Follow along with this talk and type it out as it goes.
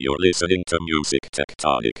You're listening to Music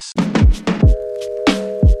Tectonics.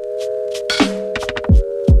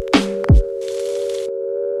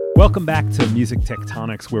 Welcome back to Music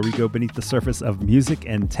Tectonics, where we go beneath the surface of music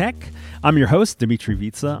and tech. I'm your host, Dimitri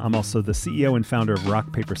Vitsa. I'm also the CEO and founder of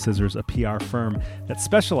Rock, Paper, Scissors, a PR firm that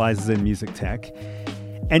specializes in music tech.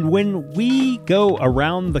 And when we go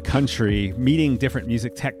around the country meeting different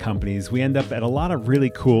music tech companies, we end up at a lot of really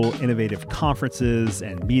cool, innovative conferences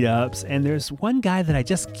and meetups. And there's one guy that I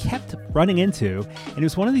just kept running into, and he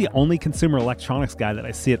was one of the only consumer electronics guy that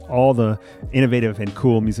I see at all the innovative and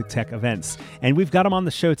cool music tech events. And we've got him on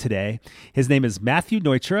the show today. His name is Matthew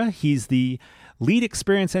Neutra. He's the lead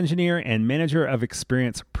experience engineer and manager of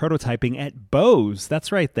experience prototyping at Bose.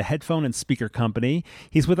 That's right, the headphone and speaker company.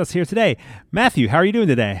 He's with us here today. Matthew, how are you doing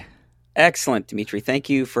today? Excellent, Dimitri. Thank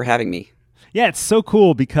you for having me. Yeah, it's so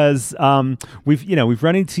cool because we've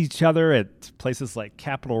run into each other at places like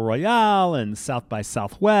Capital Royale and South by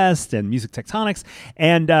Southwest and Music Tectonics,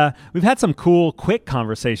 and we've had some cool, quick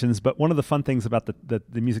conversations. But one of the fun things about the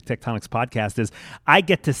Music Tectonics podcast is I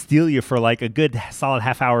get to steal you for like a good solid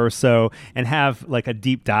half hour or so and have like a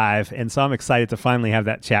deep dive. And so I'm excited to finally have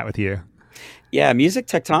that chat with you. Yeah, Music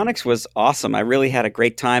Tectonics was awesome. I really had a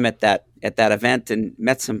great time at that event and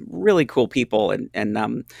met some really cool people.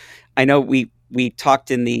 And I know we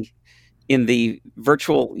talked in the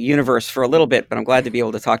virtual universe for a little bit, but I'm glad to be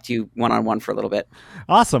able to talk to you one-on-one for a little bit.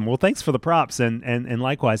 Awesome. Well, thanks for the props and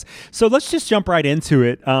likewise. So let's just jump right into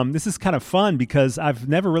it. This is kind of fun because I've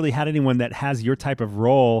never really had anyone that has your type of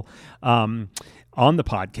role on the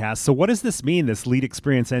podcast. So what does this mean, this lead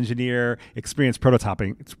experience engineer, experience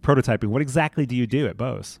prototyping? What exactly do you do at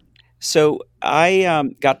Bose? So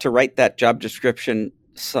I got to write that job description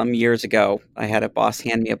some years ago. I had a boss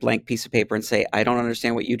hand me a blank piece of paper and say, I don't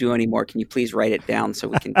understand what you do anymore. Can you please write it down so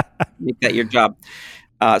we can make that your job?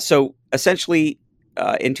 So essentially,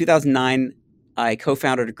 in 2009, I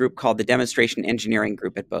co-founded a group called the Demonstration Engineering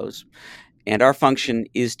Group at Bose. And our function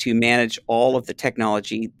is to manage all of the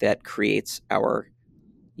technology that creates our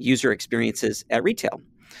user experiences at retail,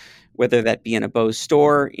 whether that be in a Bose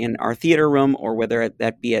store, in our theater room, or whether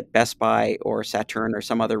that be at Best Buy or Saturn or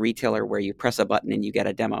some other retailer where you press a button and you get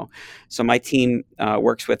a demo. So my team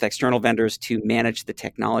works with external vendors to manage the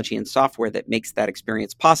technology and software that makes that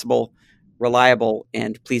experience possible, reliable,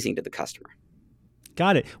 and pleasing to the customer.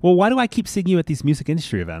 Got it. Well, why do I keep seeing you at these music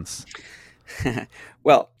industry events?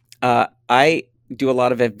 Well, I do a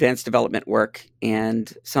lot of advanced development work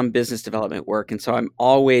and some business development work. And so I'm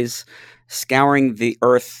always scouring the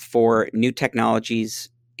earth for new technologies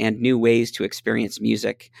and new ways to experience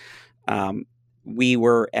music. We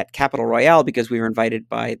were at Capital Royale because we were invited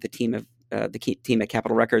by the team at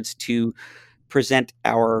Capitol Records to present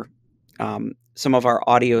some of our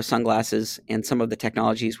audio sunglasses and some of the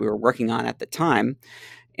technologies we were working on at the time.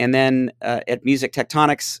 And then at Music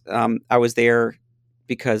Tectonics, I was there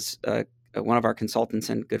because one of our consultants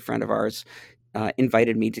and good friend of ours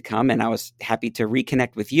invited me to come, and I was happy to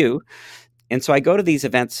reconnect with you. And so I go to these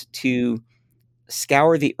events to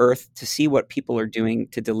scour the earth to see what people are doing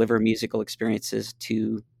to deliver musical experiences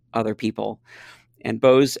to other people. And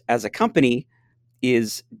Bose, as a company,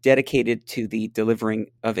 is dedicated to the delivering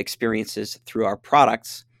of experiences through our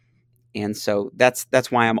products. And so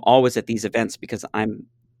that's why I'm always at these events, because I'm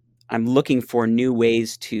looking for new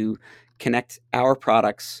ways to connect our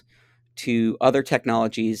products to other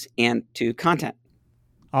technologies and to content.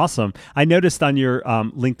 Awesome. I noticed on your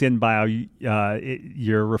LinkedIn bio,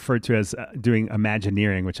 you're referred to as doing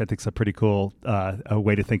Imagineering, which I think is a pretty cool a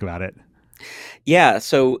way to think about it. Yeah.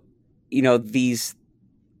 So, these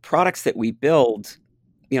products that we build,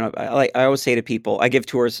 I always say to people, I give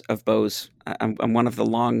tours of Bose. I'm one of the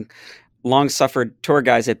long suffered tour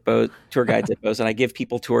guides at Bose, and I give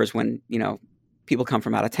people tours when, people come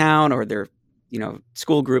from out of town or they're,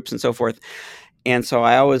 school groups and so forth. And so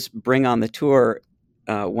I always bring on the tour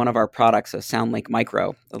one of our products, a SoundLink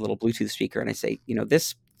Micro, a little Bluetooth speaker. And I say,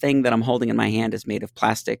 this thing that I'm holding in my hand is made of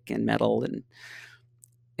plastic and metal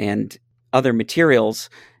and other materials.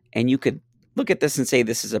 And you could look at this and say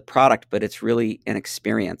this is a product, but it's really an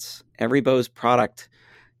experience. Every Bose product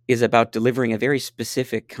is about delivering a very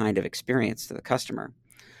specific kind of experience to the customer.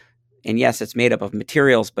 And yes, it's made up of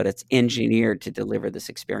materials, but it's engineered to deliver this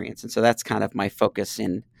experience. And so that's kind of my focus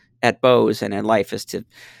at Bose and in life, is to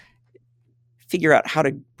figure out how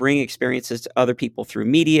to bring experiences to other people through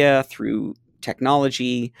media, through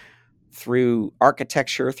technology, through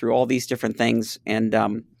architecture, through all these different things. And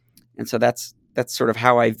so that's sort of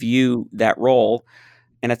how I view that role.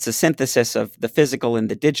 And it's a synthesis of the physical and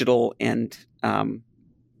the digital. And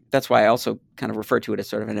that's why I also kind of refer to it as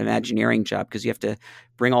sort of an Imagineering job, because you have to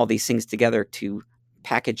bring all these things together to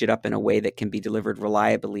package it up in a way that can be delivered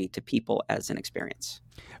reliably to people as an experience.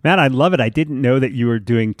 Man, I love it. I didn't know that you were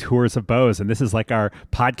doing tours of Bose, and this is like our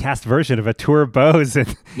podcast version of a tour of Bose.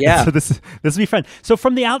 And so this will be fun. So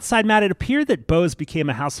from the outside, Matt, it appeared that Bose became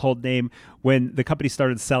a household name when the company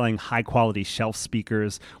started selling high-quality shelf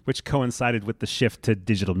speakers, which coincided with the shift to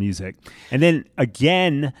digital music. And then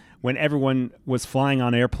again, when everyone was flying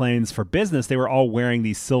on airplanes for business, they were all wearing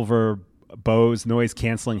these silver Bose noise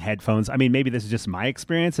canceling headphones. I mean, maybe this is just my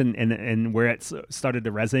experience and where it started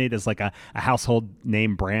to resonate as like a household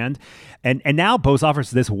name brand. And now Bose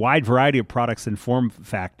offers this wide variety of products and form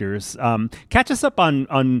factors. Catch us up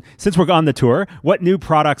on since we're on the tour, what new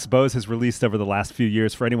products Bose has released over the last few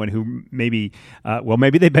years for anyone who maybe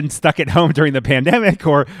they've been stuck at home during the pandemic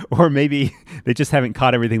or maybe they just haven't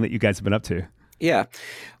caught everything that you guys have been up to. Yeah.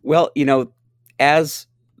 Well, as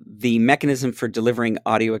the mechanism for delivering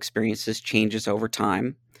audio experiences changes over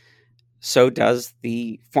time, so does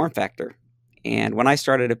the form factor. And when I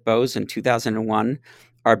started at Bose in 2001,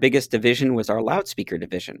 our biggest division was our loudspeaker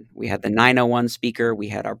division. We had the 901 speaker, we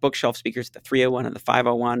had our bookshelf speakers, the 301 and the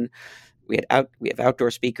 501. We have outdoor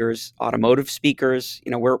speakers, automotive speakers.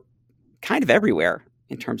 We're kind of everywhere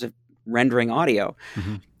in terms of rendering audio.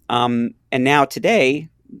 Mm-hmm. And now today,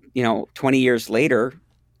 20 years later,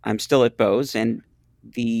 I'm still at Bose, and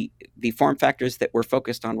the form factors that we're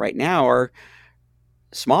focused on right now are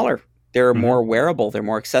smaller. They're mm-hmm. more wearable. They're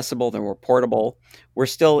more accessible. They're more portable. We're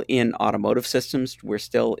still in automotive systems. We're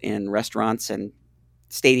still in restaurants and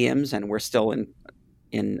stadiums, and we're still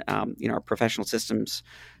in our professional systems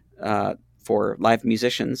for live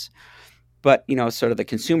musicians. But sort of the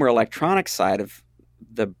consumer electronics side of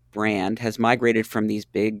the brand has migrated from these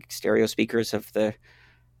big stereo speakers of the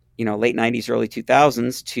late 90s, early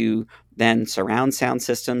 2000s to then surround sound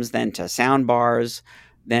systems, then to sound bars,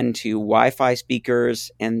 then to Wi-Fi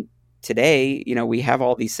speakers. And today, we have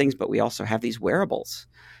all these things, but we also have these wearables.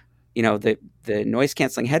 The noise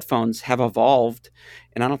canceling headphones have evolved,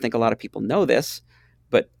 and I don't think a lot of people know this,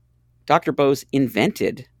 but Dr. Bose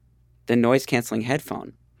invented the noise canceling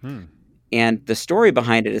headphone. And the story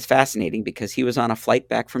behind it is fascinating because he was on a flight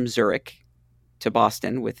back from Zurich to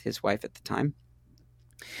Boston with his wife at the time.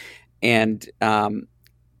 And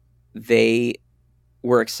they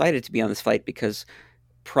were excited to be on this flight because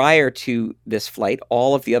prior to this flight,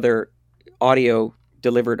 all of the other audio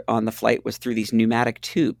delivered on the flight was through these pneumatic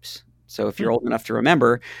tubes. So if you're old enough to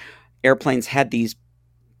remember, airplanes had these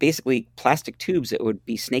basically plastic tubes that would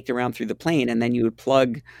be snaked around through the plane, and then you would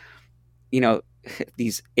plug,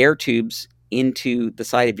 these air tubes into the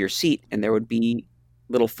side of your seat, and there would be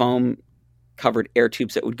little foam covered air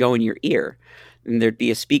tubes that would go in your ear. And there'd be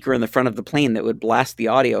a speaker in the front of the plane that would blast the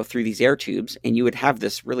audio through these air tubes, and you would have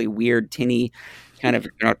this really weird, tinny kind of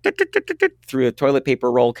through a toilet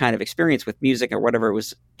paper roll kind of experience with music or whatever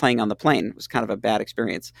was playing on the plane. It was kind of a bad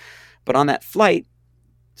experience. But on that flight,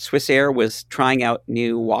 Swiss Air was trying out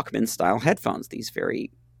new Walkman-style headphones, these very,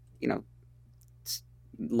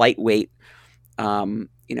 lightweight,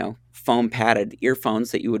 foam-padded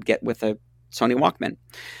earphones that you would get with a Sony Walkman.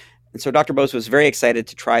 And so Dr. Bose was very excited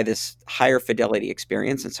to try this higher fidelity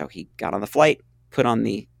experience. And so he got on the flight, put on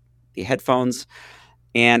the headphones.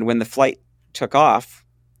 And when the flight took off,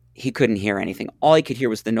 he couldn't hear anything. All he could hear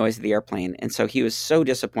was the noise of the airplane. And so he was so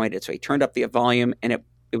disappointed. So he turned up the volume and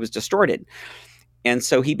it was distorted. And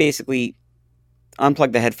so he basically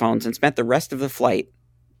unplugged the headphones and spent the rest of the flight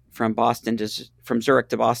from Zurich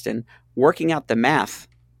to Boston working out the math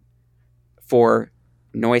for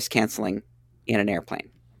noise canceling in an airplane.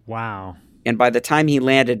 Wow. And by the time he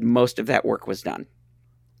landed, most of that work was done.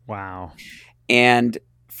 Wow. And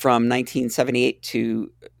from 1978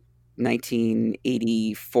 to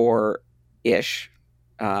 1984-ish,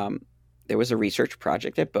 there was a research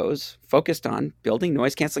project at Bose focused on building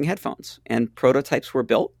noise-canceling headphones. And prototypes were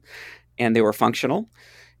built, and they were functional.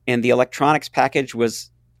 And the electronics package was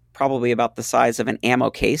probably about the size of an ammo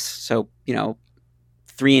case. So,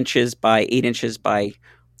 3 inches by 8 inches by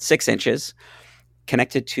 6 inches,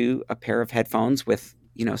 connected to a pair of headphones with,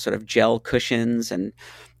 sort of gel cushions and,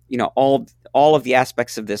 all of the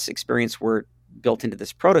aspects of this experience were built into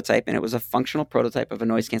this prototype, and it was a functional prototype of a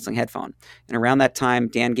noise-canceling headphone. And around that time,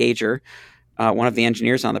 Dan Gager, one of the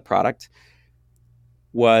engineers on the product,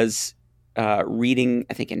 was reading,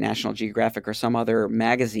 I think in National Geographic or some other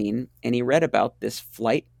magazine, and he read about this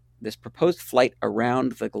proposed flight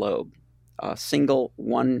around the globe, a single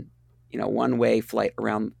one-way flight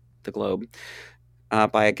around the globe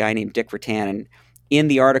by a guy named Dick Rattan. And in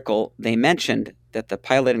the article, they mentioned that the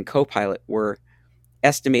pilot and co-pilot were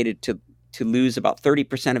estimated to lose about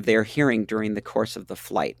 30% of their hearing during the course of the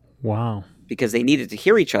flight. Wow. because they needed to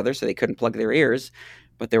hear each other, so they couldn't plug their ears,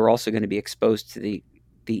 but they were also going to be exposed to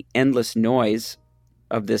the endless noise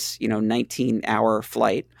of this 19-hour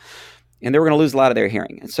flight, and they were going to lose a lot of their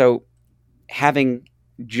hearing. And so, having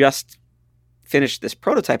just finished this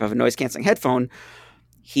prototype of a noise canceling headphone,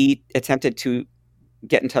 he attempted to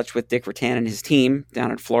get in touch with Dick Rattan and his team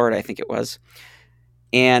down in Florida, I think it was,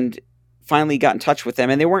 and finally got in touch with them.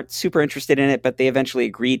 And they weren't super interested in it, but they eventually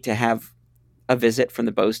agreed to have a visit from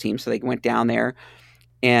the Bose team. So they went down there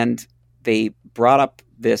and they brought up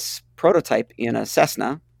this prototype in a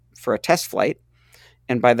Cessna for a test flight.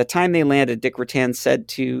 And by the time they landed, Dick Rattan said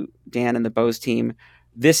to Dan and the Bose team,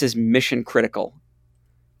 "This is mission critical,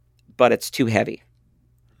 but it's too heavy."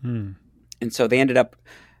 And so they ended up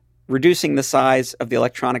reducing the size of the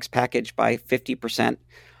electronics package by 50%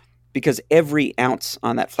 because every ounce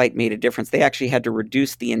on that flight made a difference. They actually had to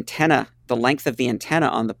reduce the antenna, the length of the antenna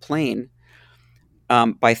on the plane,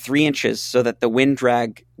 by 3 inches so that the wind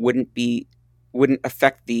drag wouldn't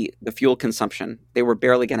affect the fuel consumption. They were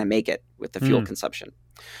barely going to make it with the fuel consumption.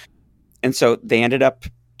 And so they ended up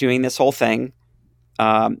doing this whole thing,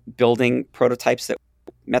 building prototypes that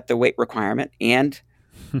met the weight requirement, and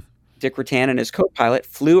Dick Rattan and his co-pilot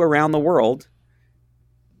flew around the world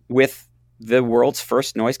with the world's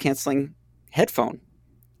first noise-canceling headphone,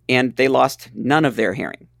 and they lost none of their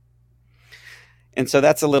hearing. And so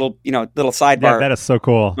that's a little sidebar. Yeah, that is so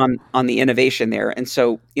cool on the innovation there. And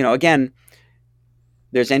so, again,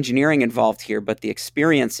 there's engineering involved here, but the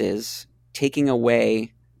experience is taking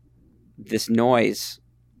away this noise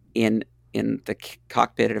in the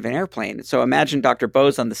cockpit of an airplane. So imagine Dr.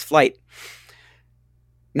 Bose on this flight,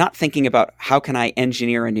 not thinking about how can I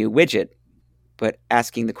engineer a new widget, but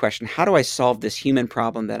asking the question, how do I solve this human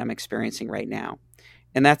problem that I'm experiencing right now?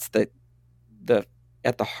 And that's the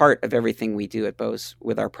at the heart of everything we do at Bose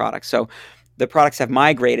with our products. So the products have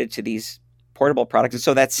migrated to these portable products. And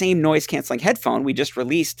so that same noise canceling headphone, we just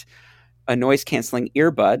released a noise canceling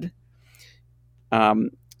earbud,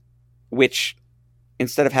 which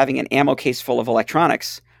instead of having an ammo case full of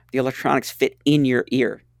electronics, the electronics fit in your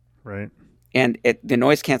ear. Right. And the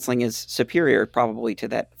noise canceling is superior probably to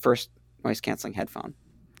that first noise canceling headphone.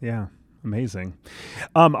 Yeah. Amazing.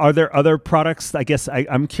 Are there other products? I guess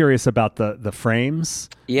I'm curious about the frames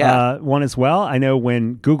one as well. I know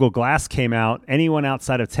when Google Glass came out, anyone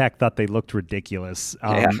outside of tech thought they looked ridiculous.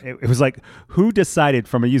 It was like, who decided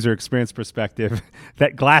from a user experience perspective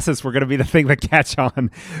that glasses were going to be the thing that catch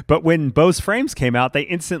on? But when Bose frames came out, they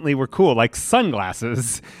instantly were cool, like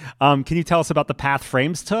sunglasses. Can you tell us about the path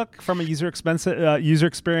frames took from a user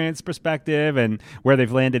experience perspective and where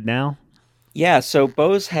they've landed now? Yeah, so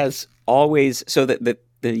Bose has always, so the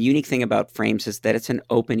unique thing about frames is that it's an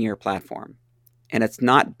open ear platform, and it's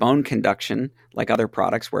not bone conduction like other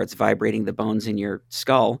products where it's vibrating the bones in your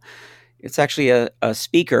skull. It's actually a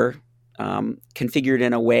speaker configured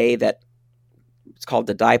in a way that it's called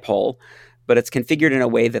the dipole, but it's configured in a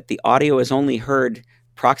way that the audio is only heard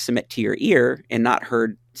proximate to your ear and not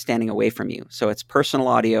heard standing away from you. So it's personal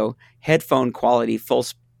audio, headphone quality, full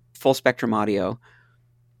spectrum audio,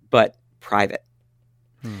 but private.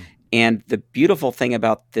 And the beautiful thing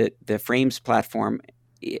about the frames platform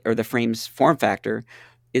or the frames form factor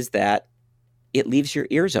is that it leaves your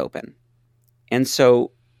ears open. And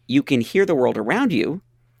so you can hear the world around you,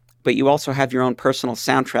 but you also have your own personal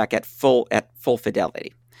soundtrack at full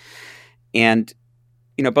fidelity. And,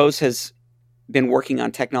 Bose has been working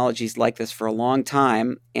on technologies like this for a long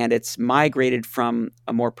time, and it's migrated from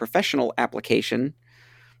a more professional application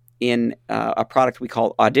in a product we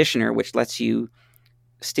call Auditioner, which lets you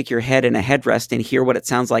stick your head in a headrest and hear what it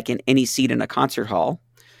sounds like in any seat in a concert hall,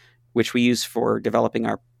 which we use for developing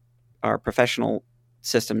our professional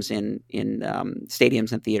systems in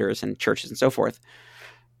stadiums and theaters and churches and so forth,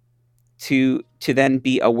 to then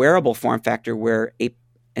be a wearable form factor where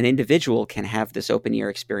an individual can have this open ear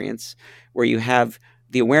experience where you have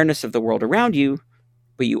the awareness of the world around you,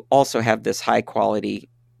 but you also have this high quality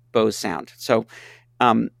Bose sound. So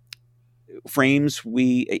frames,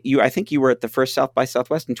 I think you were at the first South by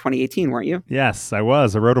Southwest in 2018, weren't you? Yes, I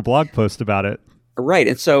was. I wrote a blog post about it. Right.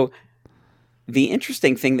 And so the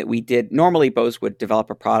interesting thing that we did, normally Bose would develop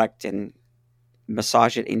a product and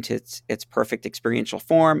massage it into its perfect experiential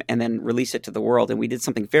form and then release it to the world. And we did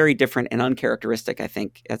something very different and uncharacteristic, I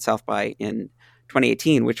think, at South by in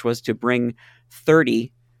 2018, which was to bring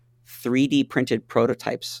 30 3D printed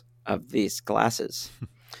prototypes of these glasses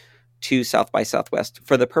to South by Southwest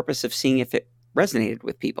for the purpose of seeing if it resonated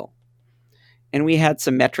with people. And we had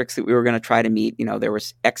some metrics that we were going to try to meet. There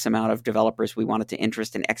was X amount of developers we wanted to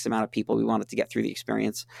interest and X amount of people we wanted to get through the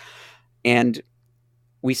experience. And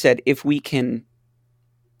we said, if we can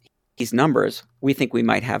these numbers, we think we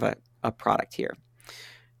might have a product here.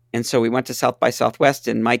 And so we went to South by Southwest,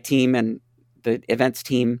 and my team and the events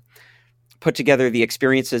team put together the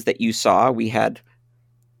experiences that you saw. We had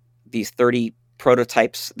these 30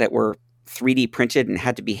 prototypes that were 3D printed and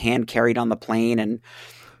had to be hand carried on the plane. And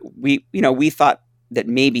we thought that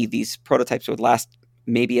maybe these prototypes would last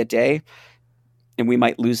maybe a day, and we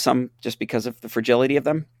might lose some just because of the fragility of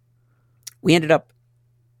them. We ended up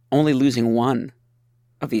only losing one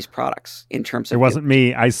of these products in terms of... It wasn't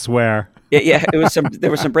me, I swear. Yeah, there was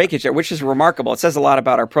some breakage there, which is remarkable. It says a lot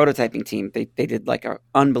about our prototyping team. They did like an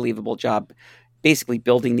unbelievable job basically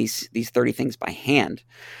building these 30 things by hand.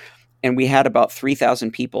 And we had about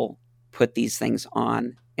 3,000 people put these things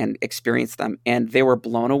on and experience them, and they were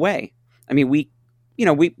blown away. I mean, we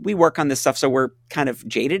work on this stuff, so we're kind of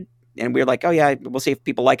jaded, and we're like, oh yeah, we'll see if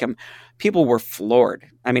people like them. People were floored.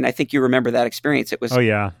 I mean, I think you remember that experience. It was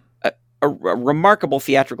a remarkable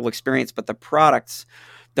theatrical experience, but the products,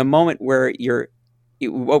 the moment where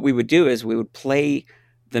what we would do is we would play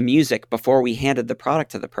the music before we handed the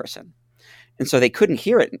product to the person. And so they couldn't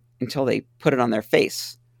hear it until they put it on their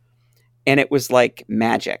face. And it was like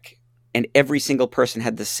magic. And every single person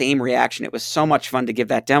had the same reaction. It was so much fun to give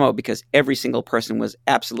that demo because every single person was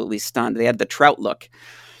absolutely stunned. They had the trout look.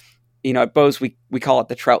 At Bose, we call it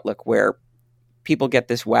the trout look, where people get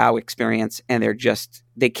this wow experience and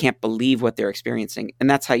they can't believe what they're experiencing. And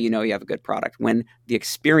that's how you know you have a good product, when the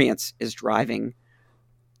experience is driving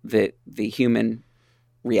the human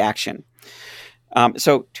reaction.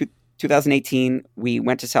 So 2018, we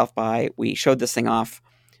went to South by, we showed this thing off.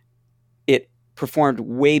 It performed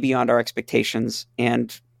way beyond our expectations.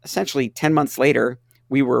 And essentially 10 months later,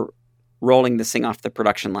 we were rolling this thing off the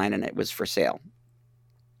production line and it was for sale.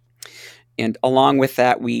 And along with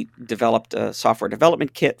that, we developed a software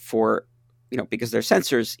development kit for, because there are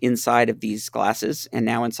sensors inside of these glasses and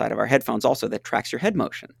now inside of our headphones also that tracks your head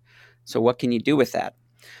motion. So what can you do with that?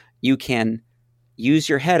 You can use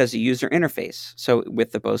your head as a user interface. So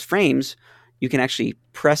with the Bose frames, you can actually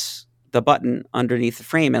press the button underneath the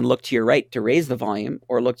frame and look to your right to raise the volume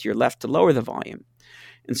or look to your left to lower the volume.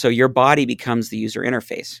 And so your body becomes the user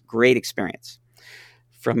interface. Great experience.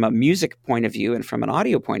 From a music point of view and from an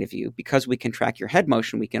audio point of view, because we can track your head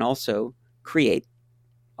motion, we can also create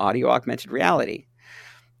audio augmented reality.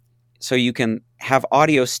 So you can have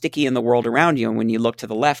audio sticky in the world around you, and when you look to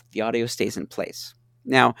the left, the audio stays in place.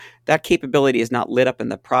 Now, that capability is not lit up in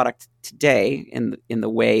the product today in the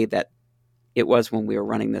way that it was when we were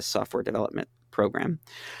running this software development program.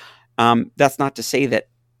 That's not to say that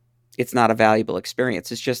it's not a valuable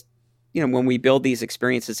experience. It's just, when we build these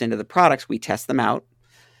experiences into the products, we test them out.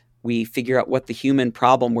 We figure out what the human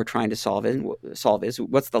problem we're trying to solve is,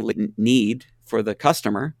 what's the need for the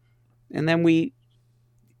customer, and then we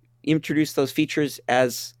introduce those features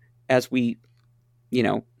as we,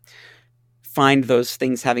 find those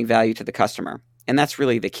things having value to the customer. And that's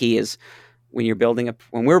really the key, is when we're building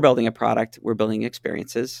a product, we're building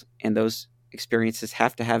experiences, and those experiences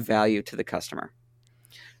have to have value to the customer.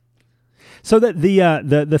 So that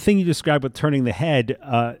the thing you described with turning the head,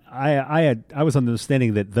 I was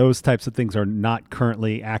understanding that those types of things are not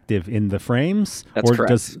currently active in the frames. That's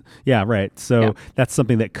correct. Yeah, right. So that's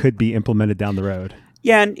something that could be implemented down the road.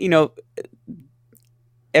 Yeah, and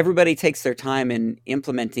everybody takes their time in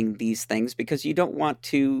implementing these things because you don't want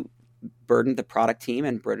to burden the product team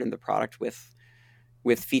and burden the product with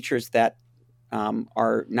features that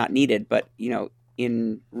are not needed. But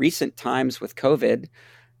in recent times with COVID,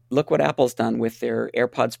 look what Apple's done with their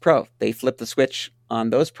AirPods Pro. They flipped the switch on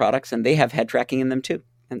those products, and they have head tracking in them too.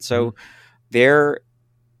 And so they're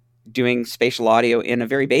doing spatial audio in a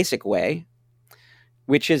very basic way,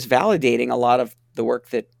 which is validating a lot of the work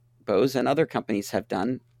that Bose and other companies have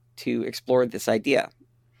done to explore this idea.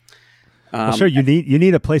 Well, sure, you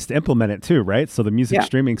need a place to implement it too, right? So the music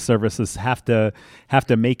streaming services have to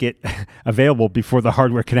make it available before the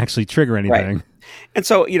hardware can actually trigger anything. Right. And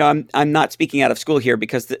so, I'm not speaking out of school here,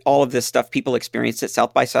 because all of this stuff people experienced at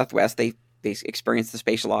South by Southwest. They experienced the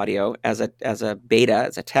spatial audio as a beta,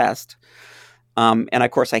 as a test. And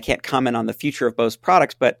of course, I can't comment on the future of Bose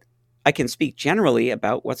products, but I can speak generally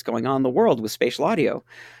about what's going on in the world with spatial audio,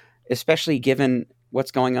 especially given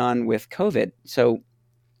what's going on with COVID. So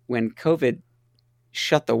when COVID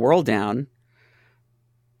shut the world down,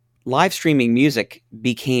 live streaming music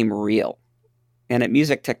became real. And at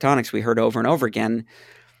Music Tectonics, we heard over and over again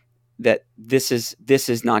that this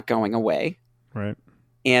is not going away. Right.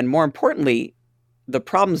 And more importantly, the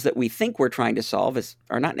problems that we think we're trying to solve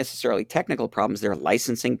are not necessarily technical problems. There are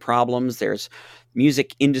licensing problems. There's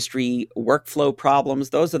music industry workflow problems.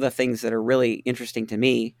 Those are the things that are really interesting to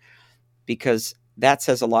me, because that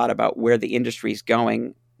says a lot about where the industry is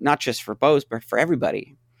going, not just for Bose, but for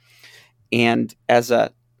everybody. And as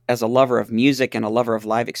a lover of music and a lover of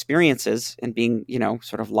live experiences and being,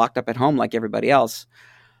 sort of locked up at home like everybody else,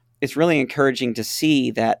 it's really encouraging to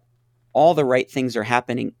see that all the right things are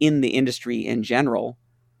happening in the industry in general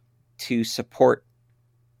to support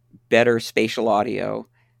better spatial audio,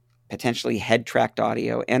 potentially head-tracked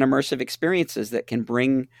audio, and immersive experiences that can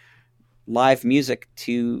bring live music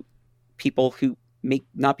to people who may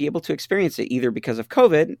not be able to experience it either because of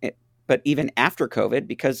COVID, but even after COVID,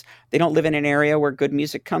 because they don't live in an area where good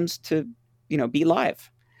music comes to, be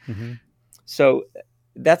live. Mm-hmm. So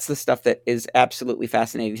that's the stuff that is absolutely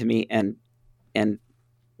fascinating to me and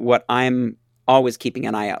what I'm always keeping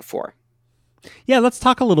an eye out for. Yeah, let's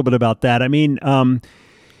talk a little bit about that. I mean,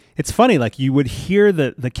 it's funny, like you would hear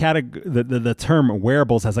the term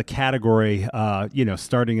wearables as a category,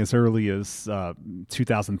 starting as early as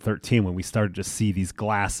 2013 when we started to see these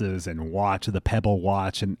glasses and the Pebble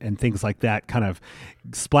watch and things like that kind of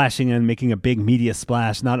splashing and making a big media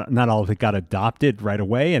splash. Not all of it got adopted right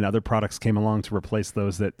away, and other products came along to replace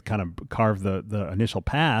those that kind of carved the initial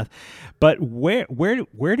path. But where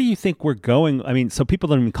do you think we're going? I mean, so people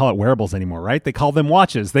don't even call it wearables anymore, right? They call them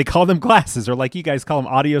watches, they call them glasses, or like you guys call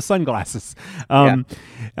them audio sunglasses.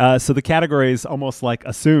 So the category is almost like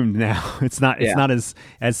assumed now. It's not as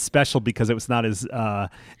special because it was not as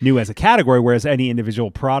new as a category, whereas any individual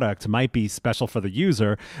product might be special for the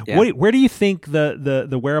user. Yeah. Where do you think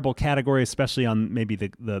the wearable category, especially on maybe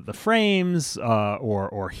the frames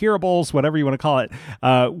or hearables, whatever you want to call it,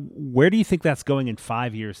 where do you think that's going in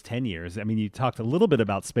 5 years, 10 years? I mean, you talked a little bit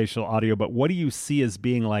about spatial audio, but what do you see as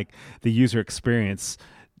being like the user experience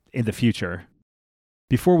in the future?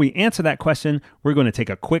 Before we answer that question, we're going to take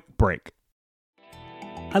a quick break.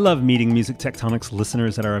 I love meeting Music Tectonics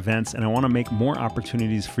listeners at our events, and I want to make more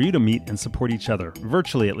opportunities for you to meet and support each other,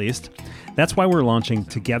 virtually at least. That's why we're launching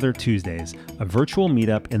Together Tuesdays, a virtual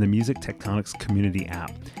meetup in the Music Tectonics community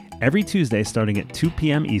app. Every Tuesday starting at 2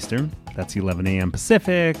 p.m. Eastern, that's 11 a.m.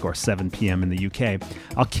 Pacific or 7 p.m. in the UK,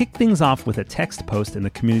 I'll kick things off with a text post in the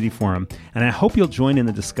community forum, and I hope you'll join in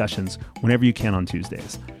the discussions whenever you can on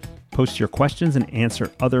Tuesdays. Post your questions and answer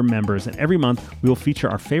other members, and every month we will feature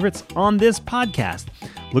our favorites on this podcast.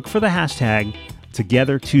 Look for the hashtag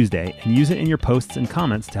Together Tuesday and use it in your posts and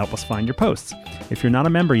comments to help us find your posts. If you're not a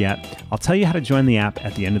member yet, I'll tell you how to join the app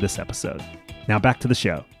at the end of this episode. Now back to the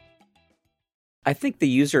show. I think the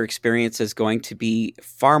user experience is going to be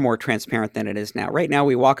far more transparent than it is now. Right now,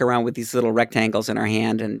 we walk around with these little rectangles in our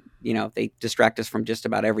hand and, they distract us from just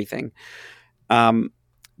about everything.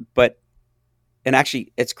 And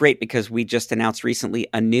actually, it's great because we just announced recently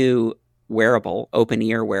a new wearable, open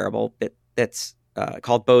ear wearable that's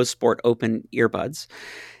called Bose Sport Open Earbuds.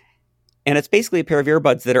 And it's basically a pair of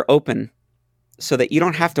earbuds that are open so that you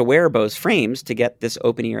don't have to wear Bose frames to get this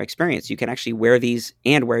open ear experience. You can actually wear these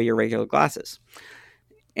and wear your regular glasses.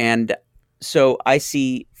 And so I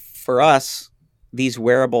see for us, these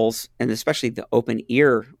wearables, and especially the open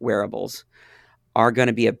ear wearables, are going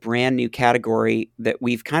to be a brand new category that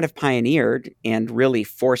we've kind of pioneered and really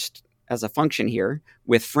forced as a function here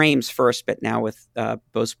with frames first, but now with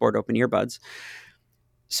Bose Sport Open Earbuds,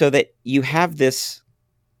 so that you have this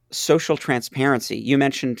social transparency. You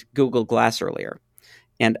mentioned Google Glass earlier,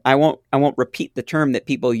 and I won't repeat the term that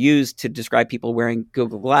people use to describe people wearing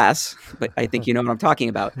Google Glass, but I think you know what I'm talking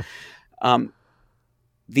about.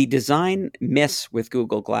 The design miss with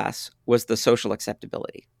Google Glass was the social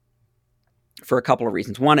acceptability. For a couple of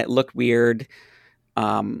reasons. One, it looked weird.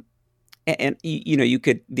 And you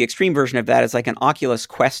could, the extreme version of that is like an Oculus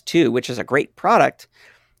Quest 2, which is a great product.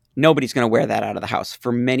 Nobody's going to wear that out of the house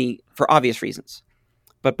for obvious reasons.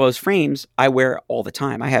 But Bose frames, I wear all the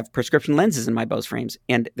time. I have prescription lenses in my Bose frames,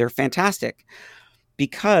 and they're fantastic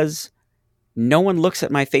because no one looks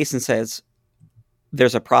at my face and says,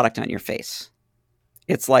 there's a product on your face.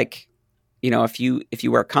 It's like, if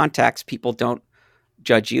you wear contacts, people don't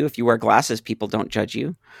judge you. If you wear glasses, people don't judge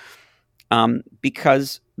you,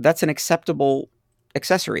 because that's an acceptable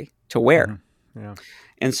accessory to wear. Mm-hmm. Yeah.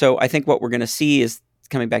 And so I think what we're going to see is,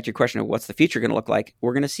 coming back to your question of what's the future going to look like,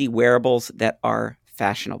 we're going to see wearables that are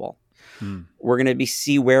fashionable. We're going to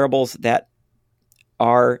see wearables that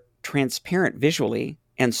are transparent visually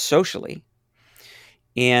and socially.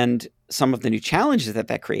 And some of the new challenges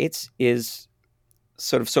that creates is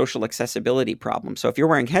sort of social accessibility problem. So if you're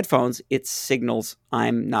wearing headphones, it signals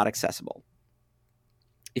I'm not accessible.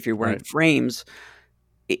 If you're wearing frames,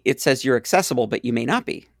 it says you're accessible, but you may not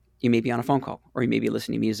be. You may be on a phone call, or you may be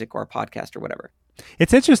listening to music or a podcast or whatever.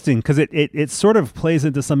 It's interesting because it sort of plays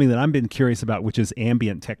into something that I've been curious about, which is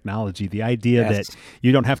ambient technology. The idea Yes. that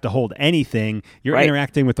you don't have to hold anything. You're Right.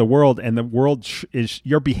 interacting with the world, and the world is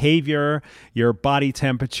your behavior, your body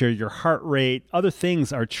temperature, your heart rate. Other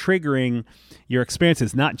things are triggering your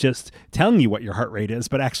experiences, not just telling you what your heart rate is,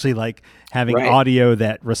 but actually like having Right. audio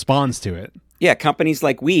that responds to it. Yeah, companies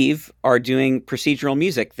like Weave are doing procedural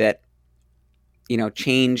music that,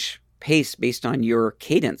 change pace based on your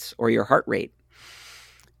cadence or your heart rate.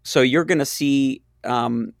 So you're going to see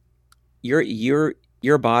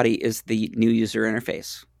your body is the new user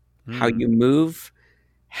interface. How you move,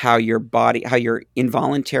 how your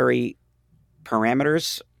involuntary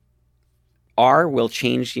parameters will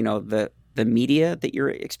change, the media that you're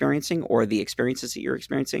experiencing or the experiences that you're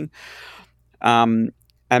experiencing.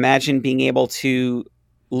 Imagine being able to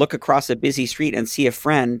look across a busy street and see a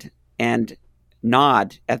friend and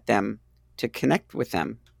nod at them to connect with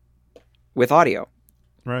them with audio.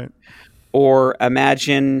 Right. Or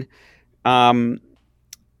imagine, getting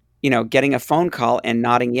a phone call and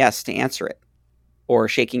nodding yes to answer it, or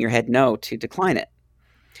shaking your head no to decline it.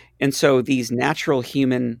 And so these natural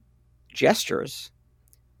human gestures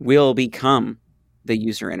will become the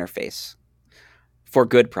user interface for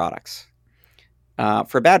good products.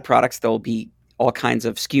 For bad products, there'll be all kinds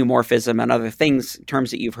of skeuomorphism and other terms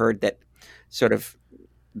that you've heard that sort of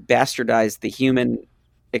bastardize the human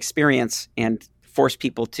experience and force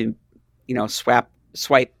people to,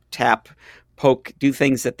 swipe, tap, poke, do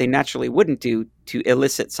things that they naturally wouldn't do to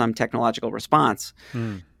elicit some technological response.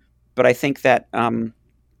 But I think that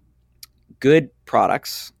good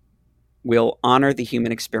products will honor the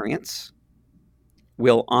human experience,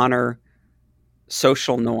 will honor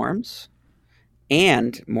social norms,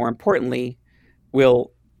 and more importantly,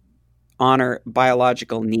 will honor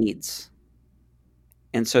biological needs.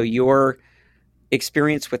 And so your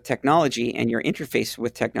experience with technology and your interface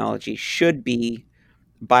with technology should be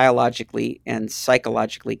biologically and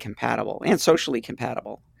psychologically compatible and socially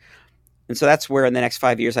compatible. And so that's where in the next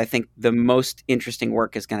 5 years, I think the most interesting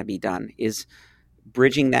work is going to be done, is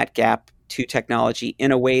bridging that gap to technology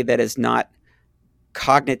in a way that is not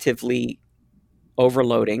cognitively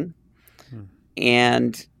overloading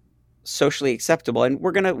and socially acceptable. And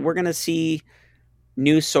we're gonna see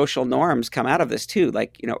new social norms come out of this too.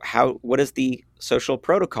 Like, what is the social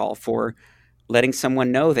protocol for letting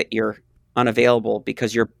someone know that you're unavailable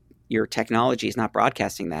because your technology is not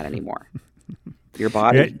broadcasting that anymore? Your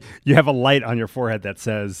body. You have a light on your forehead that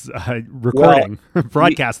says recording,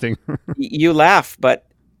 broadcasting. You laugh, but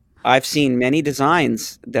I've seen many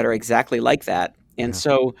designs that are exactly like that. And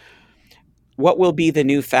so what will be the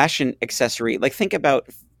new fashion accessory? Like, think about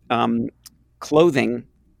clothing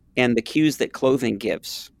and the cues that clothing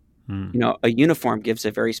gives. A uniform gives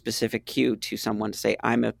a very specific cue to someone to say,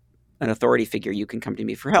 I'm an authority figure. You can come to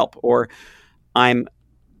me for help. Or I'm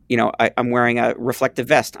wearing a reflective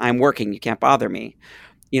vest. I'm working. You can't bother me.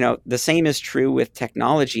 The same is true with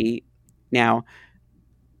technology. Now,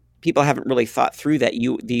 people haven't really thought through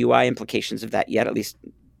the UI implications of that yet. At least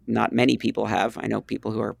not many people have. I know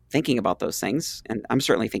people who are thinking about those things, and I'm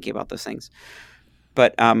certainly thinking about those things.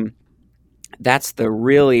 But that's the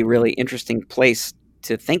really, really interesting place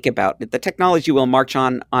to think about. The technology will march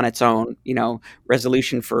on its own.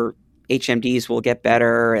 Resolution for HMDs will get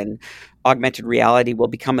better, and augmented reality will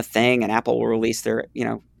become a thing, and Apple will release their,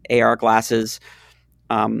 AR glasses.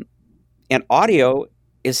 And audio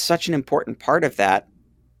is such an important part of that,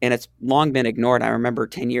 and it's long been ignored. I remember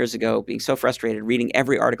 10 years ago being so frustrated reading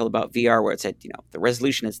every article about VR where it said, the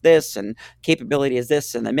resolution is this, and capability is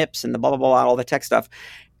this, and the MIPS, and the blah, blah, blah, all the tech stuff.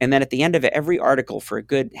 And then at the end of every article for a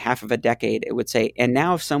good half of a decade, it would say, and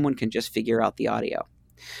now if someone can just figure out the audio.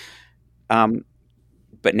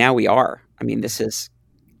 But now we are. I mean, this is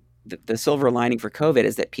the silver lining for COVID,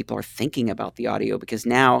 is that people are thinking about the audio, because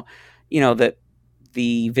now, that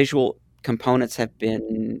the visual components have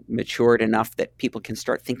been matured enough that people can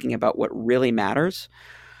start thinking about what really matters.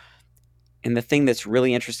 And the thing that's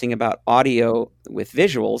really interesting about audio with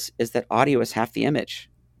visuals is that audio is half the image.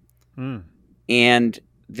 And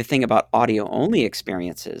the thing about audio-only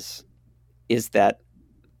experiences is that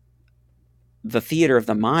the theater of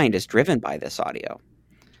the mind is driven by this audio.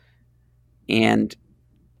 And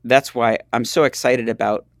that's why I'm so excited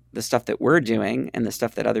about the stuff that we're doing and the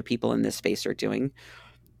stuff that other people in this space are doing.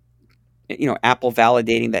 Apple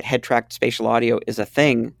validating that head-tracked spatial audio is a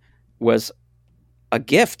thing was a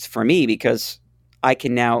gift for me, because I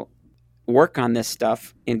can now work on this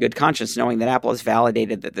stuff in good conscience, knowing that Apple has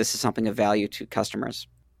validated that this is something of value to customers.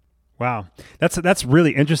 Wow, that's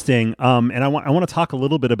really interesting, and I want to talk a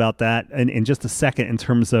little bit about that in just a second. In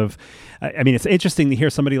terms of, I mean, it's interesting to hear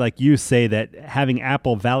somebody like you say that having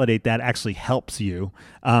Apple validate that actually helps you.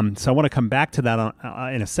 So I want to come back to that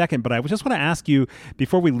in a second, but I just want to ask you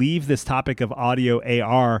before we leave this topic of audio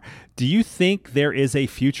AR, do you think there is a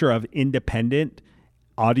future of independent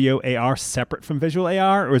audio AR separate from visual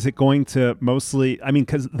AR, or is it going to mostly, I mean,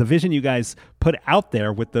 because the vision you guys put out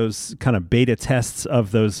there with those kind of beta tests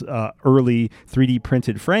of those early 3D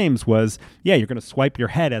printed frames was, yeah, you're going to swipe your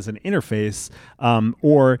head as an interface,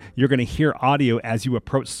 or you're going to hear audio as you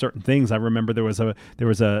approach certain things. I remember there was a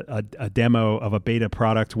demo of a beta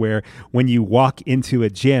product where when you walk into a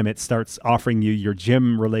gym, it starts offering you your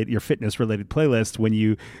your fitness related playlist. When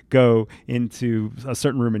you go into a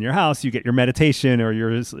certain room in your house, you get your meditation or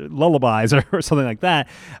your lullabies or something like that,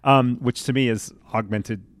 which to me is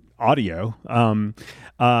augmented audio.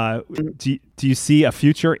 Do you see a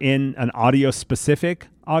future in an audio specific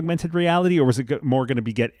augmented reality, or was it more going to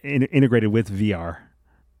be integrated with VR?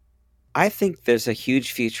 I think there's a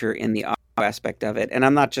huge future in the audio aspect of it, and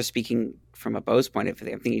I'm not just speaking from a Bose point of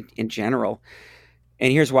view. I'm thinking in general,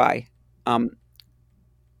 and here's why.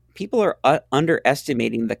 People are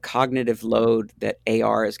underestimating the cognitive load that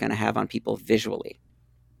AR is going to have on people visually.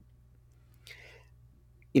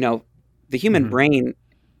 You know, the human brain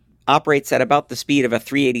operates at about the speed of a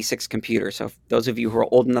 386 computer. So those of you who are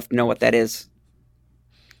old enough to know what that is,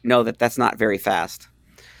 know that that's not very fast.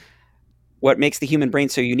 What makes the human brain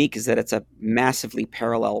so unique is that it's a massively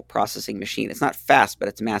parallel processing machine. It's not fast, but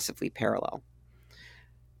it's massively parallel.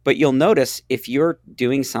 But you'll notice if you're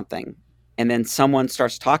doing something and then someone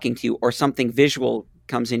starts talking to you or something visual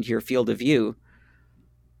comes into your field of view,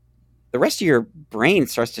 the rest of your brain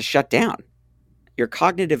starts to shut down. Your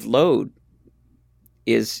cognitive load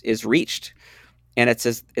is reached, and it's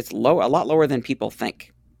a lot lower than people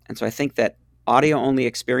think. And so I think that audio only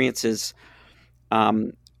experiences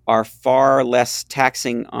are far less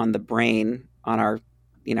taxing on the brain, on our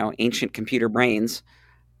ancient computer brains,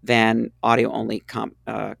 than audio only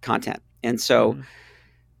content. And so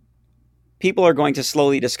people are going to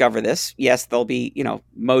slowly discover this. Yes, there'll be,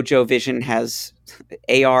 Mojo Vision has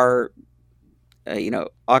AR,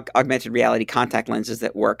 augmented reality contact lenses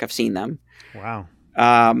that work. I've seen them. Wow.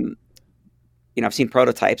 I've seen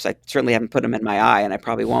prototypes. I certainly haven't put them in my eye, and I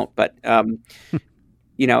probably won't. But and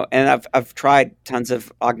I've tried tons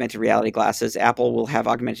of augmented reality glasses. Apple will have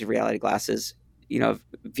augmented reality glasses.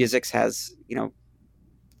 Vuzix has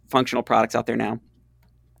functional products out there now.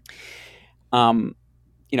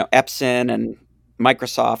 Epson and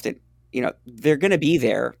Microsoft, and they're going to be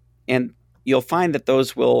there, and you'll find that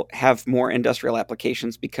those will have more industrial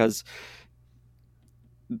applications because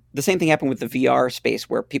the same thing happened with the VR space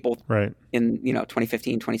where people in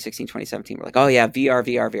 2015, 2016, 2017 were like, oh yeah,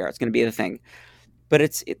 VR, it's going to be the thing.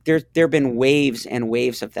 But there have been waves and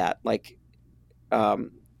waves of that. Like in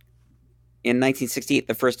 1968,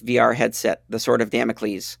 the first VR headset, the Sword of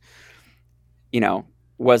Damocles,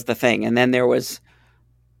 was the thing. And then there was,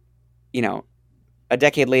 a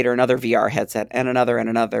decade later, another VR headset and another and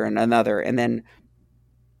another and another. And then,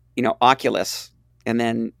 Oculus, and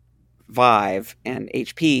then Vive and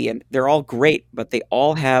HP, and they're all great, but they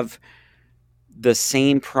all have the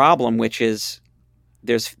same problem, which is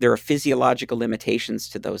there are physiological limitations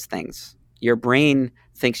to those things. Your brain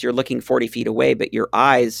thinks you're looking 40 feet away, but your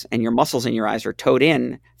eyes and your muscles in your eyes are towed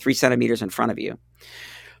in 3 centimeters in front of you.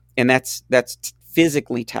 And that's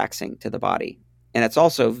physically taxing to the body. And it's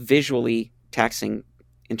also visually taxing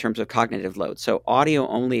in terms of cognitive load. So audio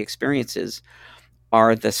only experiences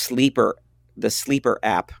are the sleeper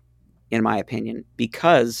app, in my opinion,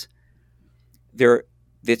 because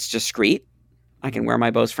it's discrete. I can wear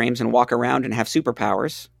my Bose frames and walk around and have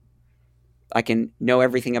superpowers. I can know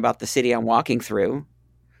everything about the city I'm walking through,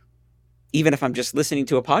 even if I'm just listening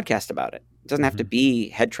to a podcast about it. It doesn't have to be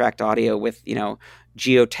head-tracked audio with,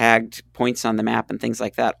 geotagged points on the map and things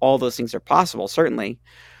like that. All those things are possible, certainly.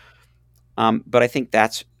 But I think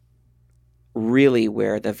that's really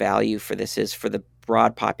where the value for this is for the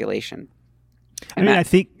broad population. I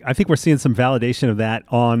think we're seeing some validation of that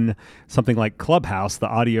on something like Clubhouse, the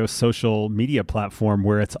audio social media platform,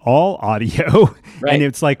 where it's all audio. Right. And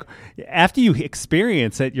it's like, after you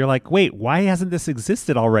experience it, you're like, wait, why hasn't this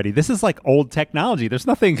existed already? This is like old technology. There's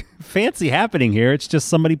nothing fancy happening here. It's just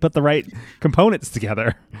somebody put the right components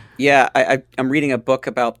together. Yeah, I'm reading a book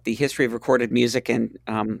about the history of recorded music, and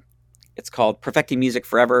it's called Perfecting Music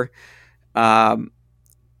Forever.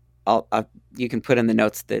 You can put in the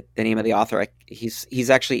notes the name of the author. He's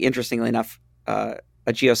actually, interestingly enough, a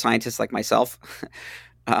geoscientist like myself.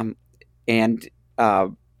 But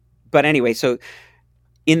anyway, so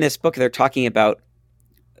in this book, they're talking about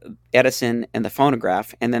Edison and the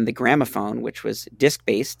phonograph, and then the gramophone, which was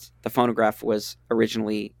disc-based. The phonograph was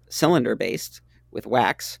originally cylinder-based with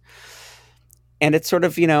wax. And it's sort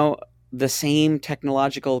of, the same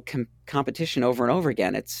technological competition over and over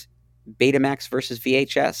again. It's Betamax versus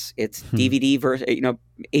VHS. It's DVD versus,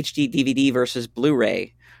 HD DVD versus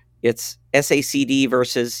Blu-ray. It's SACD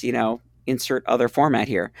versus, insert other format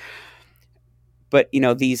here. But,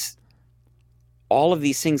 all of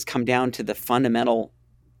these things come down to the fundamental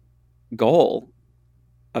goal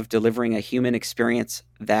of delivering a human experience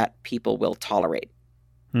that people will tolerate.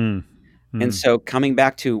 And so coming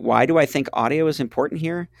back to why do I think audio is important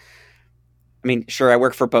here? I mean, sure, I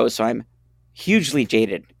work for Bose, so I'm hugely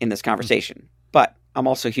jaded in this conversation, but I'm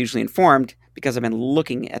also hugely informed because I've been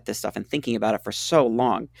looking at this stuff and thinking about it for so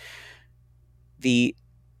long. The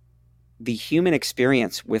human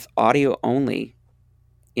experience with audio only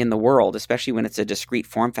in the world, especially when it's a discrete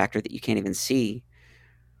form factor that you can't even see,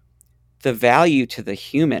 the value to the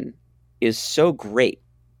human is so great.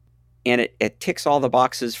 And it ticks all the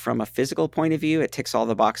boxes from a physical point of view. It ticks all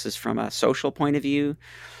the boxes from a social point of view.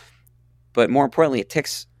 But more importantly, it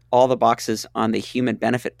ticks all the boxes on the human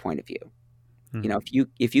benefit point of view.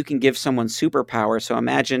 If you can give someone superpower, so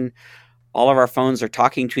imagine all of our phones are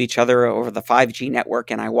talking to each other over the 5G network,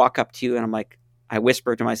 and I walk up to you and I'm like, I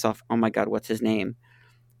whisper to myself, oh my God, what's his name?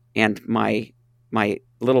 And my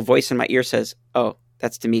little voice in my ear says, oh,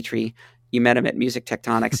 that's Dimitri. You met him at Music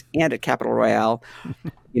Tectonics and at Capital Royale.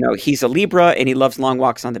 He's a Libra and he loves long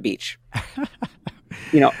walks on the beach.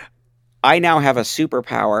 I now have a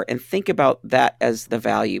superpower, and think about that as the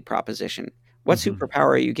value proposition. What superpower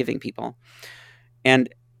are you giving people? And,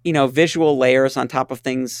 visual layers on top of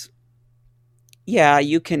things. Yeah,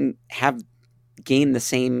 you can gain the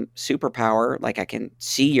same superpower. Like I can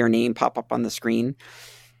see your name pop up on the screen,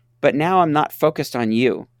 but now I'm not focused on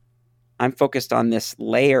you. I'm focused on this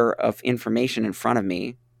layer of information in front of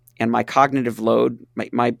me, and my cognitive load,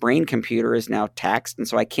 my brain computer is now taxed. And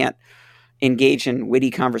so I can't engage in witty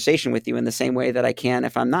conversation with you in the same way that I can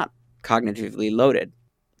if I'm not cognitively loaded.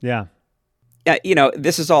 Yeah.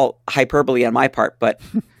 This is all hyperbole on my part, but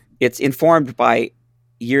it's informed by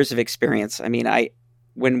years of experience. I mean,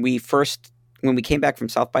 when we came back from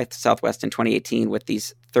South by Southwest in 2018 with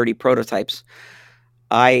these 30 prototypes,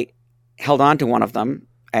 I held on to one of them.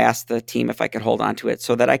 I asked the team if I could hold on to it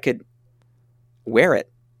so that I could wear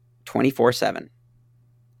it 24/7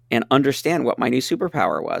 and understand what my new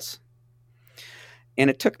superpower was. And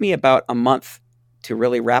it took me about a month to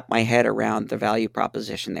really wrap my head around the value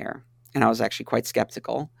proposition there. And I was actually quite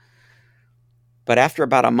skeptical. But after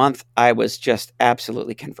about a month, I was just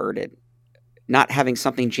absolutely converted. Not having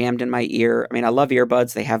something jammed in my ear. I mean, I love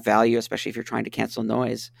earbuds. They have value, especially if you're trying to cancel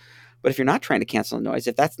noise. But if you're not trying to cancel noise,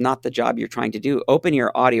 if that's not the job you're trying to do, open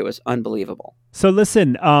ear audio is unbelievable. So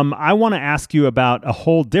listen, I want to ask you about a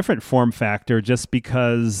whole different form factor just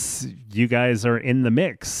because you guys are in the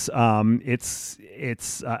mix. I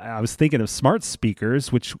was thinking of smart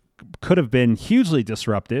speakers, which could have been hugely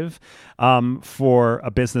disruptive for a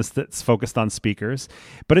business that's focused on speakers.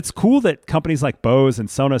 But it's cool that companies like Bose and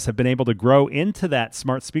Sonos have been able to grow into that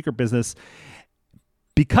smart speaker business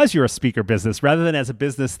because you're a speaker business rather than as a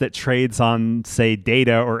business that trades on, say,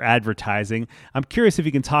 data or advertising. I'm curious if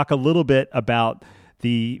you can talk a little bit about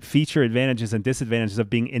the feature advantages and disadvantages of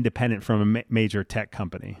being independent from a major tech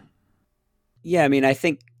company. Yeah, I mean, I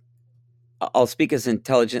think I'll speak as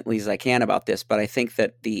intelligently as I can about this, but I think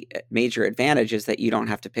that the major advantage is that you don't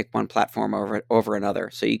have to pick one platform over another.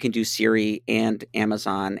 So you can do Siri and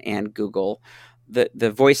Amazon and Google.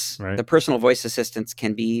 The voice, Right. The personal voice assistants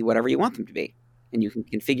can be whatever you want them to be. And you can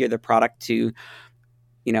configure the product to,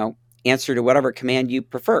 answer to whatever command you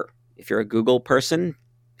prefer. If you're a Google person,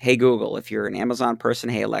 hey Google. If you're an Amazon person,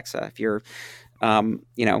 hey Alexa. If you're, an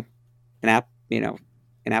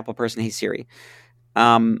Apple person, hey Siri.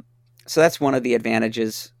 So that's one of the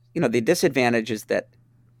advantages. The disadvantage is that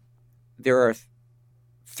there are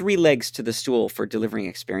three legs to the stool for delivering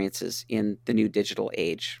experiences in the new digital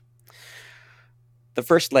age. The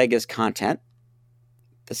first leg is content.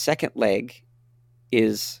 The second leg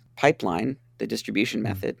is pipeline, the distribution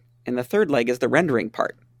method. And the third leg is the rendering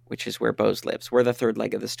part, which is where Bose lives. We're the third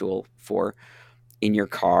leg of the stool for in your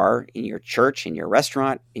car, in your church, in your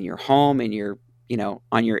restaurant, in your home, in your,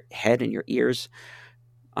 on your head and your ears,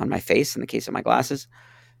 on my face in the case of my glasses.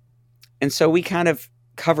 And so we kind of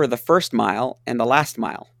cover the first mile and the last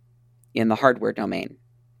mile in the hardware domain.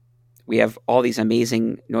 We have all these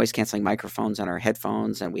amazing noise canceling microphones on our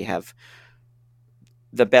headphones, and we have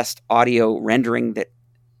the best audio rendering that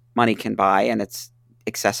money can buy, and it's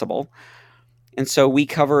accessible. And so we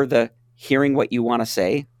cover the hearing what you want to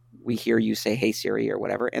say. We hear you say, "Hey Siri," or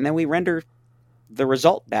whatever, and then we render the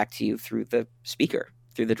result back to you through the speaker,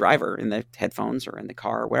 through the driver in the headphones or in the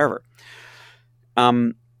car or wherever.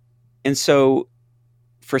 And so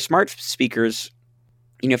for smart speakers,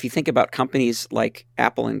 if you think about companies like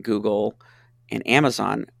Apple and Google and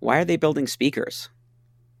Amazon, why are they building speakers?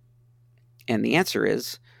 And the answer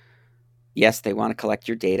is, yes, they want to collect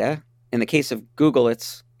your data. In the case of Google,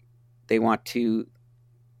 they want to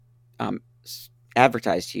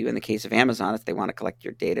advertise to you. In the case of Amazon, if they want to collect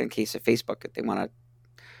your data. In the case of Facebook, if they want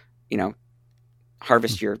to,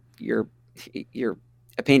 harvest your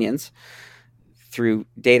opinions through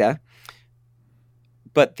data.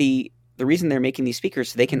 But the reason they're making these speakers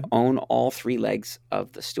is so they can own all three legs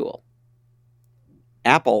of the stool.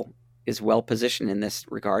 Apple is well positioned in this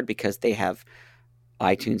regard because they have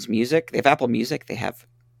iTunes Music, they have Apple Music, they have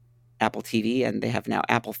Apple TV, and they have now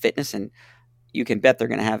Apple Fitness, and you can bet they're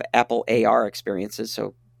going to have Apple AR experiences,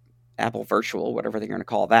 so Apple Virtual, whatever they're going to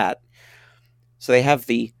call that. So they have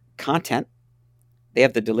the content, they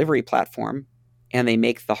have the delivery platform, and they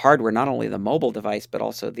make the hardware, not only the mobile device, but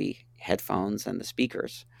also the headphones and the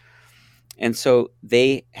speakers. And so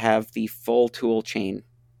they have the full tool chain,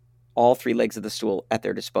 all three legs of the stool at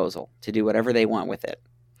their disposal to do whatever they want with it.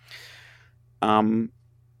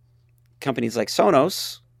 Companies like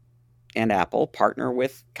Sonos and Apple partner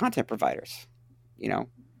with content providers.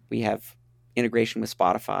 We have integration with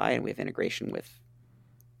Spotify, and we have integration with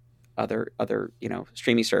other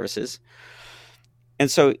streaming services. And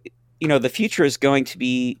so, the future is going to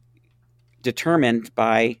be determined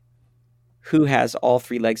by who has all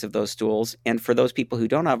three legs of those stools. And for those people who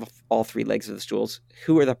don't have all three legs of the stools,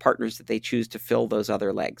 who are the partners that they choose to fill those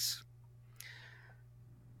other legs?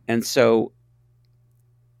 And so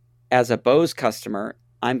as a Bose customer,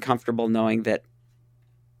 I'm comfortable knowing that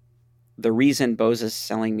the reason Bose is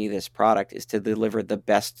selling me this product is to deliver the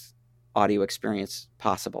best audio experience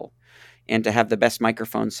possible and to have the best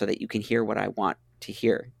microphones so that you can hear what I want to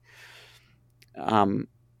hear. And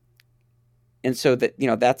so that,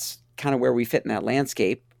 that's kind of where we fit in that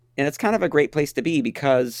landscape. And it's kind of a great place to be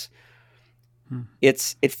because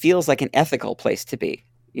it feels like an ethical place to be.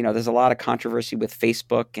 There's a lot of controversy with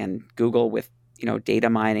Facebook and Google with, data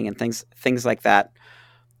mining and things like that.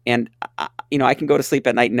 And, I can go to sleep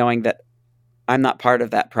at night knowing that I'm not part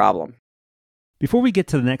of that problem. Before we get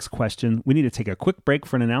to the next question, we need to take a quick break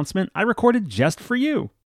for an announcement I recorded just for you.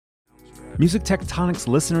 Music Tectonics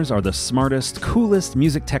listeners are the smartest, coolest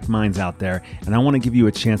music tech minds out there, and I want to give you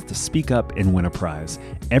a chance to speak up and win a prize.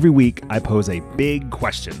 Every week, I pose a big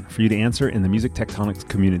question for you to answer in the Music Tectonics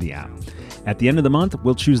community app. At the end of the month,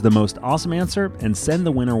 we'll choose the most awesome answer and send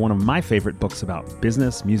the winner one of my favorite books about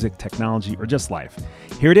business, music, technology, or just life.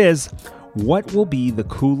 Here it is. What will be the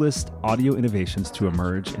coolest audio innovations to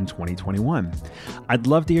emerge in 2021? I'd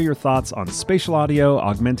love to hear your thoughts on spatial audio,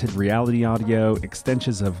 augmented reality audio,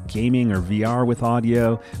 extensions of gaming or VR with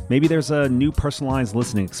audio. Maybe there's a new personalized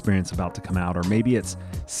listening experience about to come out, or maybe it's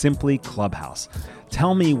simply Clubhouse.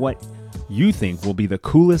 Tell me what you think will be the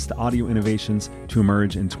coolest audio innovations to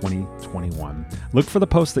emerge in 2021. Look for the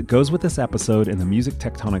post that goes with this episode in the Music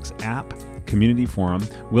Tectonics app community forum.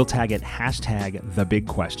 We'll tag it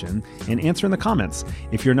 #TheBigQuestion and answer in the comments.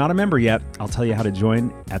 If you're not a member yet, I'll tell you how to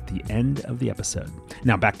join at the end of the episode.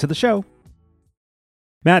 Now back to the show.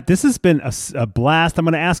 Matt, this has been a blast. I'm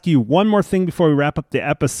going to ask you one more thing before we wrap up the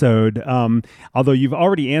episode, although you've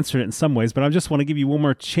already answered it in some ways, but I just want to give you one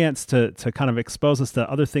more chance to kind of expose us to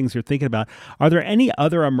other things you're thinking about. Are there any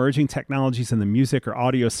other emerging technologies in the music or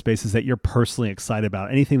audio spaces that you're personally excited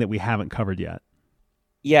about? Anything that we haven't covered yet?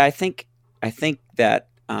 Yeah, I think that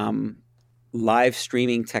live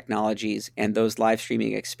streaming technologies and those live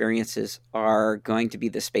streaming experiences are going to be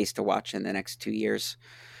the space to watch in the next 2 years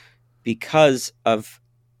because of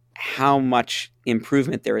how much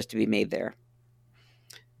improvement there is to be made there.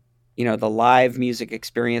 The live music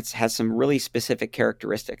experience has some really specific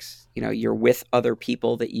characteristics. You're with other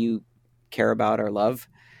people that you care about or love,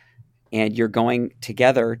 and you're going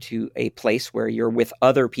together to a place where you're with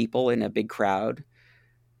other people in a big crowd,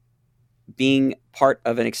 being part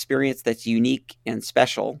of an experience that's unique and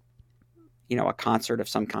special, a concert of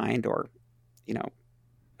some kind or,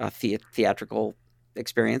 a theatrical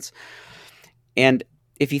experience. And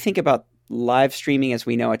if you think about live streaming as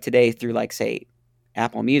we know it today through, like, say,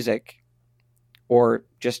 Apple Music or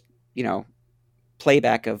just,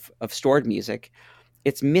 playback of stored music,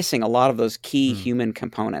 it's missing a lot of those key human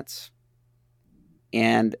components.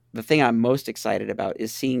 And the thing I'm most excited about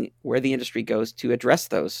is seeing where the industry goes to address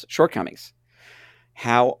those shortcomings.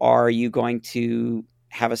 How are you going to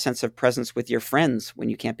have a sense of presence with your friends when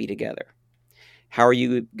you can't be together? How are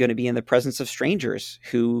you going to be in the presence of strangers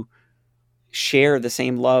who share the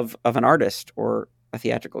same love of an artist or a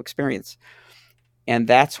theatrical experience? And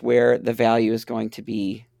that's where the value is going to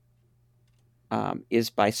be, is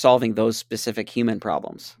by solving those specific human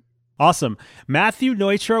problems. Awesome. Matthew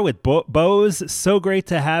Neutra with Bose. So great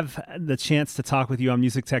to have the chance to talk with you on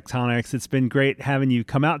Music Tectonics. It's been great having you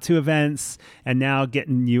come out to events and now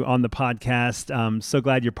getting you on the podcast. So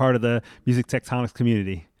glad you're part of the Music Tectonics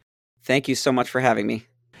community. Thank you so much for having me.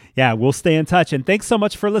 Yeah, we'll stay in touch. And thanks so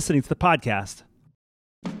much for listening to the podcast.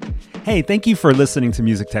 Hey, thank you for listening to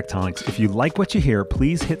Music Tectonics. If you like what you hear,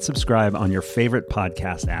 please hit subscribe on your favorite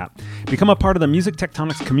podcast app. Become a part of the Music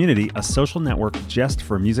Tectonics community, a social network just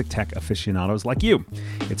for music tech aficionados like you.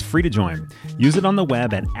 It's free to join. Use it on the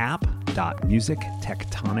web at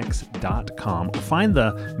app.musictectonics.com or find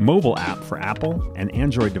the mobile app for Apple and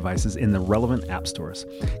Android devices in the relevant app stores.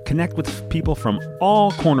 Connect with people from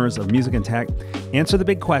all corners of music and tech, answer the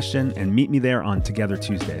big question, and meet me there on Together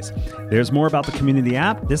Tuesdays. There's more about the community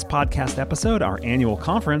app, this podcast episode, our annual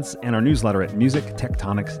conference, and our newsletter at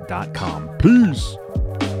musictectonics.com. Peace!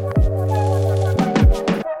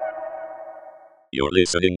 You're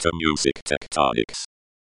listening to Music Tectonics.